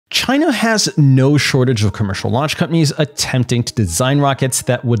China has no shortage of commercial launch companies attempting to design rockets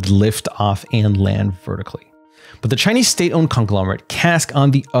that would lift off and land vertically. But the Chinese state-owned conglomerate CASC,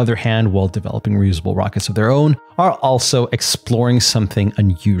 on the other hand, while developing reusable rockets of their own, are also exploring something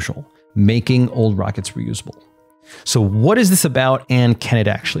unusual, making old rockets reusable. So what is this about, and can it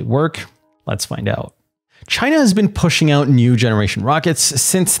actually work? Let's find out. China has been pushing out new generation rockets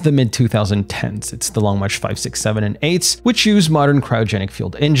since the mid-2010s. It's the Long March 5, 6, 7, and 8s, which use modern cryogenic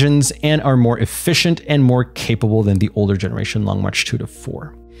fueled engines and are more efficient and more capable than the older generation Long March 2 to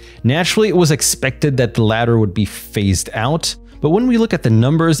 4. Naturally, it was expected that the latter would be phased out, but when we look at the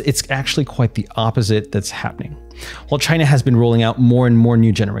numbers, it's actually quite the opposite that's happening. While China has been rolling out more and more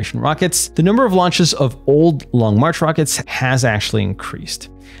new generation rockets, the number of launches of old Long March rockets has actually increased.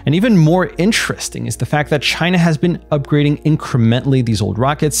 And even more interesting is the fact that China has been upgrading incrementally these old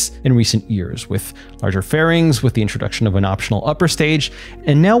rockets in recent years, with larger fairings, with the introduction of an optional upper stage,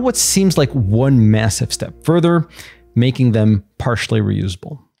 and now what seems like one massive step further, making them partially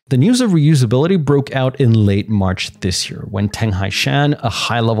reusable. The news of reusability broke out in late March this year when Teng Haishan, a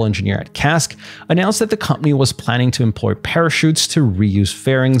high-level engineer at CASC, announced that the company was planning to employ parachutes to reuse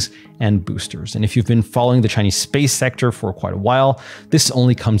fairings and boosters. And if you've been following the Chinese space sector for quite a while, this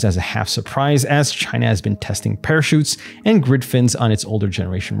only comes as a half surprise, as China has been testing parachutes and grid fins on its older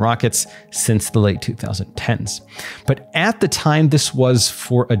generation rockets since the late 2010s. But at the time, this was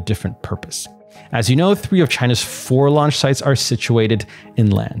for a different purpose. As you know, 3 of China's 4 launch sites are situated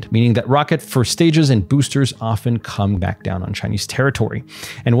inland, meaning that rocket first stages and boosters often come back down on Chinese territory.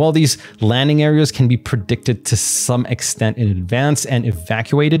 And while these landing areas can be predicted to some extent in advance and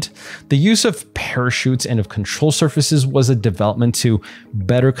evacuated, the use of parachutes and of control surfaces was a development to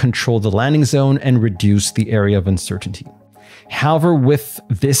better control the landing zone and reduce the area of uncertainty. However, with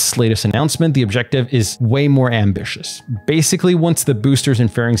this latest announcement, the objective is way more ambitious. Basically, once the boosters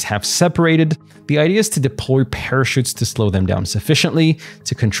and fairings have separated, the idea is to deploy parachutes to slow them down sufficiently,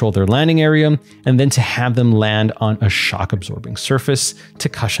 to control their landing area, and then to have them land on a shock-absorbing surface to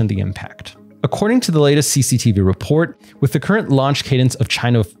cushion the impact. According to the latest CCTV report, with the current launch cadence of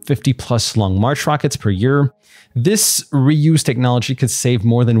China of 50+ Long March rockets per year, this reuse technology could save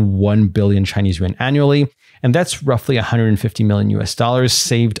more than 1 billion Chinese yuan annually, and that's roughly $150 million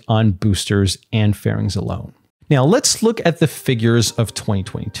saved on boosters and fairings alone. Now let's look at the figures of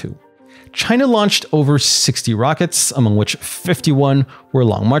 2022. China launched over 60 rockets, among which 51 were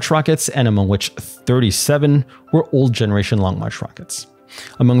Long March rockets, and among which 37 were old generation Long March rockets.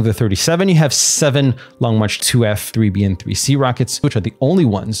 Among the 37, you have 7 Long March 2F, 3B, and 3C rockets, which are the only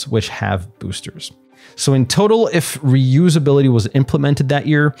ones which have boosters. So in total, if reusability was implemented that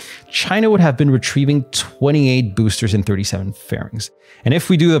year, China would have been retrieving 28 boosters and 37 fairings. And if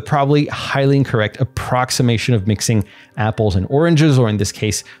we do the probably highly incorrect approximation of mixing apples and oranges, or in this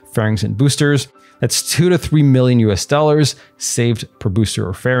case, fairings and boosters, that's $2 to $3 million saved per booster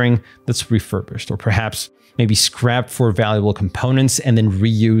or fairing that's refurbished, or perhaps maybe scrapped for valuable components and then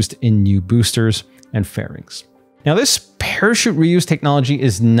reused in new boosters and fairings. Now, this parachute reuse technology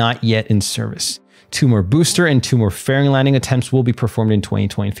is not yet in service. 2 more booster and 2 more fairing landing attempts will be performed in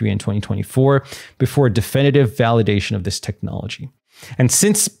 2023 and 2024 before definitive validation of this technology. And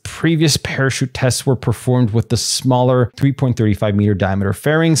since previous parachute tests were performed with the smaller 3.35 meter diameter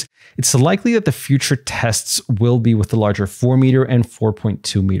fairings, it's likely that the future tests will be with the larger 4 meter and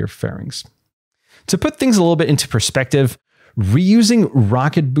 4.2 meter fairings. To put things a little bit into perspective, reusing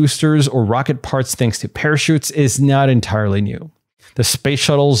rocket boosters or rocket parts thanks to parachutes is not entirely new. The space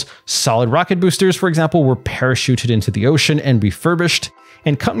shuttle's solid rocket boosters, for example, were parachuted into the ocean and refurbished,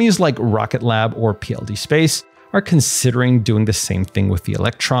 and companies like Rocket Lab or PLD Space are considering doing the same thing with the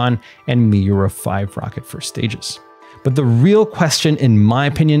Electron and Meteor 5 rocket first stages. But the real question, in my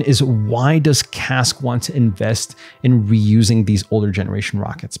opinion, is why does CASC want to invest in reusing these older generation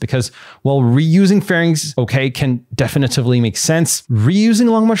rockets? Because while reusing fairings, can definitively make sense, reusing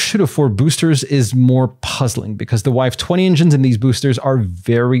Long March 2 to 4 boosters is more puzzling because the YF-20 engines in these boosters are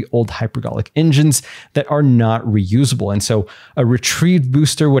very old hypergolic engines that are not reusable. And so a retrieved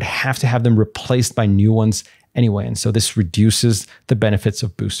booster would have to have them replaced by new ones anyway. And so this reduces the benefits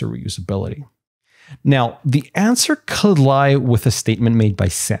of booster reusability. Now, the answer could lie with a statement made by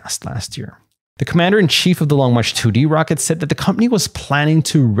SAST last year. The commander-in-chief of the Long March 2D rocket said that the company was planning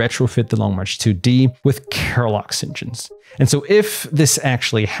to retrofit the Long March 2D with CALT engines. And so if this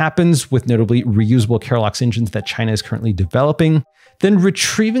actually happens, with notably reusable CALT engines that China is currently developing, then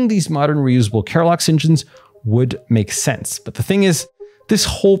retrieving these modern reusable CALT engines would make sense. But the thing is, This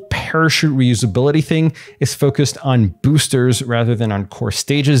whole parachute reusability thing is focused on boosters rather than on core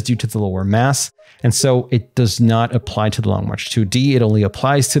stages due to the lower mass, and so it does not apply to the Long March 2D. It only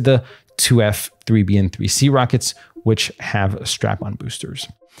applies to the 2F, 3B, and 3C rockets, which have strap-on boosters.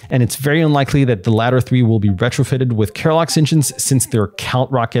 And it's very unlikely that the latter three will be retrofitted with Kerlox engines since they're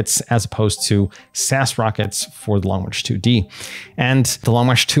CALT rockets as opposed to SAST rockets for the Long March 2D. And the Long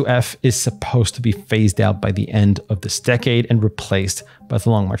March 2F is supposed to be phased out by the end of this decade and replaced by the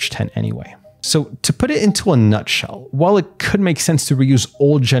Long March 10 anyway. So to put it into a nutshell, while it could make sense to reuse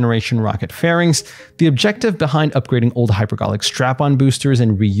old generation rocket fairings, the objective behind upgrading old hypergolic strap-on boosters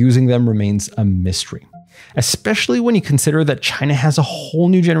and reusing them remains a mystery. Especially when you consider that China has a whole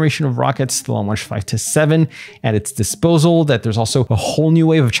new generation of rockets, the Long March 5 to 7, at its disposal, that there's also a whole new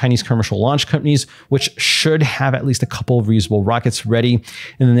wave of Chinese commercial launch companies, which should have at least a couple of reusable rockets ready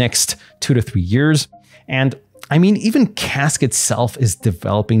in the next 2 to 3 years. And I mean, even CASC itself is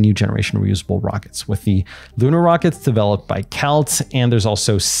developing new generation reusable rockets, with the lunar rockets developed by CALT, and there's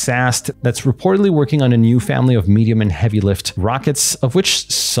also SAST that's reportedly working on a new family of medium and heavy lift rockets, of which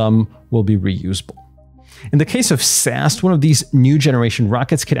some will be reusable. In the case of SAST, one of these new generation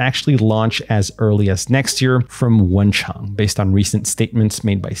rockets could actually launch as early as next year from Wenchang, based on recent statements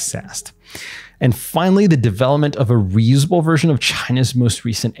made by SAST. And finally, the development of a reusable version of China's most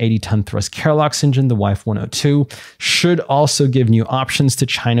recent 80-ton thrust Kerlox engine, the YF-102, should also give new options to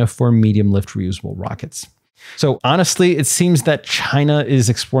China for medium lift reusable rockets. So honestly, it seems that China is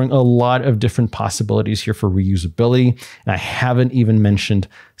exploring a lot of different possibilities here for reusability, and I haven't even mentioned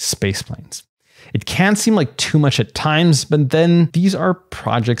spaceplanes. It can seem like too much at times, but then these are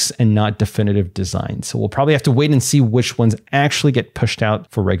projects and not definitive designs. So we'll probably have to wait and see which ones actually get pushed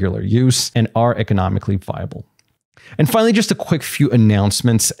out for regular use and are economically viable. And finally, just a quick few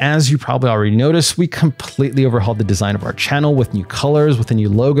announcements. As you probably already noticed, we completely overhauled the design of our channel with new colors, with a new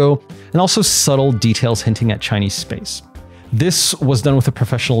logo, and also subtle details hinting at Chinese space. This was done with a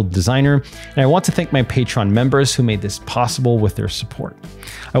professional designer, and I want to thank my Patreon members who made this possible with their support.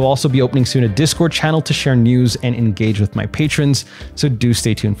 I will also be opening soon a Discord channel to share news and engage with my patrons, so do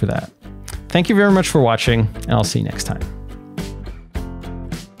stay tuned for that. Thank you very much for watching, and I'll see you next time.